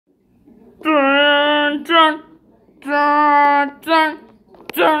Baby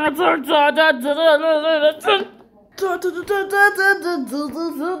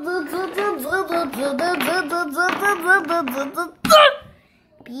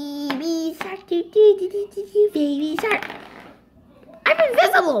shark, baby shark. I'm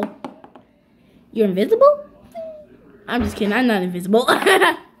invisible. You're invisible? I'm just kidding. I'm not invisible.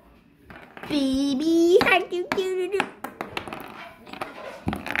 Baby shark,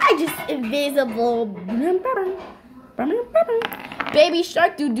 I'm just invisible. Baby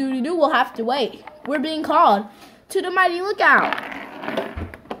shark, will have to wait. We're being called to the mighty lookout.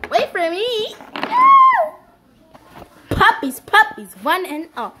 Wait for me. Puppies, one and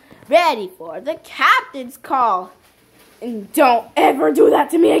all, ready for the captain's call. And don't ever do that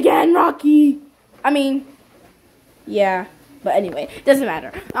to me again, Rocky. I mean, yeah, but anyway, doesn't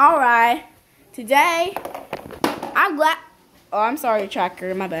matter. All right, today, I'm glad. Oh, I'm sorry,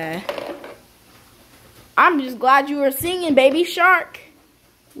 Tracker, my bad. I'm just glad you were singing, Baby Shark.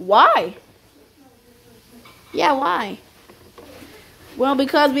 Why? Yeah, why? Well,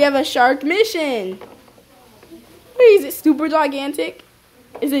 because we have a shark mission. Is it super gigantic?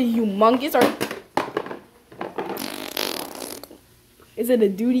 Is it humongous or is it a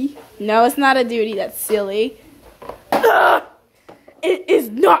duty? No, it's not a duty. That's silly. It is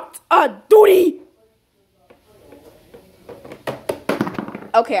not a duty.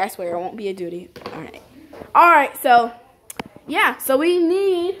 Okay, I swear it won't be a duty. All right. So yeah. So we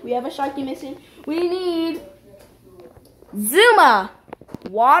have a Sharky mission. We need Zuma,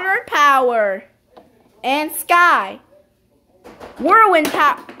 water power, and Sky, whirlwind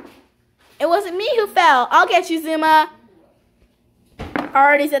power. It wasn't me who fell. I'll get you, Zuma.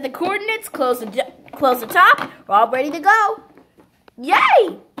 Already set the coordinates. Close the top. We're all ready to go.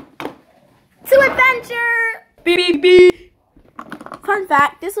 Yay! To adventure! Beep, beep, beep. Fun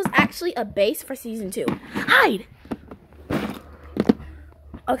fact, this was actually a base for season 2. Hide!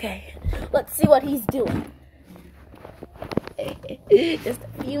 Okay, let's see what he's doing. Just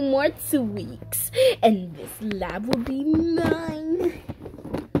a few more tweaks, and this lab will be mine.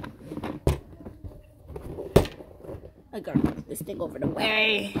 I gotta move this thing over the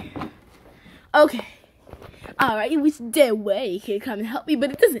way. Okay. Alright, it was the way. He can come and help me,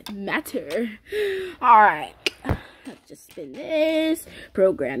 but it doesn't matter. Alright. Let's just spin this.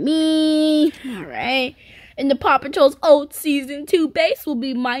 Program me. Alright. And the Paw Patrol's old Season 2 base will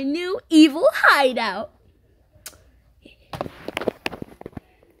be my new evil hideout.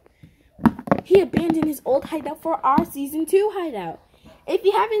 He abandoned his old hideout for our Season 2 hideout. If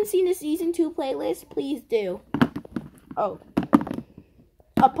you haven't seen the Season 2 playlist, please do. Oh.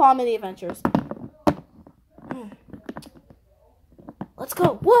 Paw Mini Adventures. Let's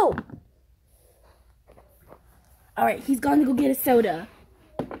go. Whoa! Alright, he's gonna go get a soda.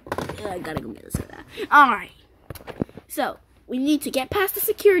 I gotta go get a soda. Alright. So, we need to get past the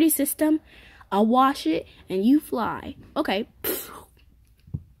security system. I'll wash it, and you fly. Okay.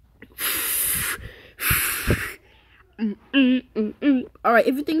 Alright,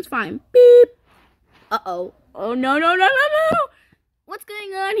 everything's fine. Beep. Uh-oh. Oh, no, no, no, no, no. What's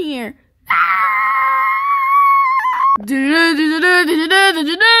going on here?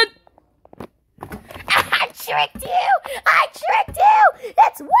 I tricked you! I tricked you!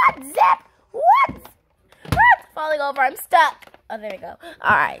 It's one zip! What? Falling over, I'm stuck. Oh, there we go.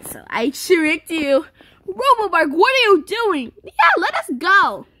 Alright, so I tricked you. Robobark, what are you doing? Yeah, let us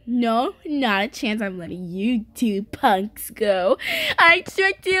go. No, not a chance I'm letting you two punks go. I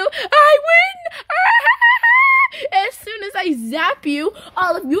tricked you. I win! As soon as I zap you,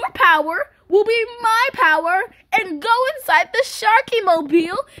 all of your power will be my power and go inside the Sharky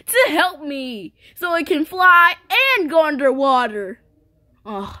mobile to help me so it can fly and go underwater.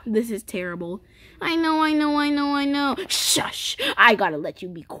 Oh, this is terrible. I know. Shush! I gotta let you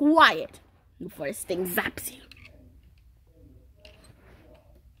be quiet before this thing zaps you.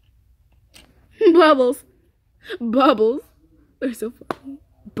 Bubbles. They're so funny.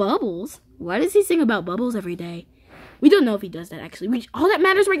 Bubbles? Why does he sing about bubbles every day? We don't know if he does that, actually. All that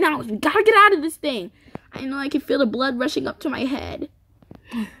matters right now is we gotta get out of this thing. I know I can feel the blood rushing up to my head.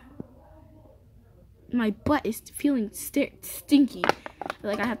 My butt is feeling stinky.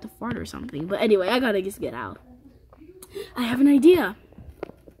 Like I have to fart or something. But anyway, I gotta just get out. I have an idea.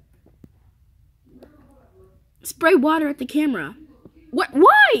 Spray water at the camera. What?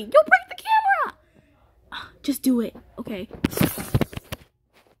 Why? You'll break the camera. Just do it. Okay.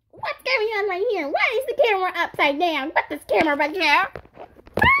 What's going on right here? Why is the camera upside down? Put this camera back here.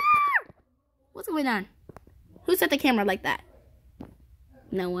 What's going on? Who set the camera like that?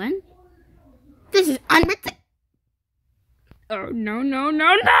 No one? This is unrealistic. Oh, no.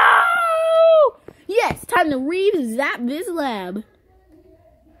 Yes, time to re-zap this lab.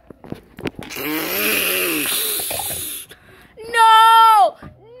 No!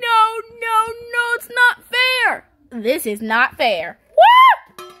 No, it's not fair! This is not fair.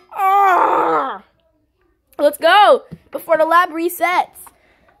 Woo! Oh! Let's go before the lab resets.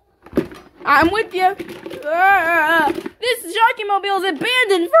 I'm with you. This Sharky Mobile is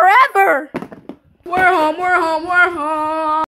abandoned forever. We're home.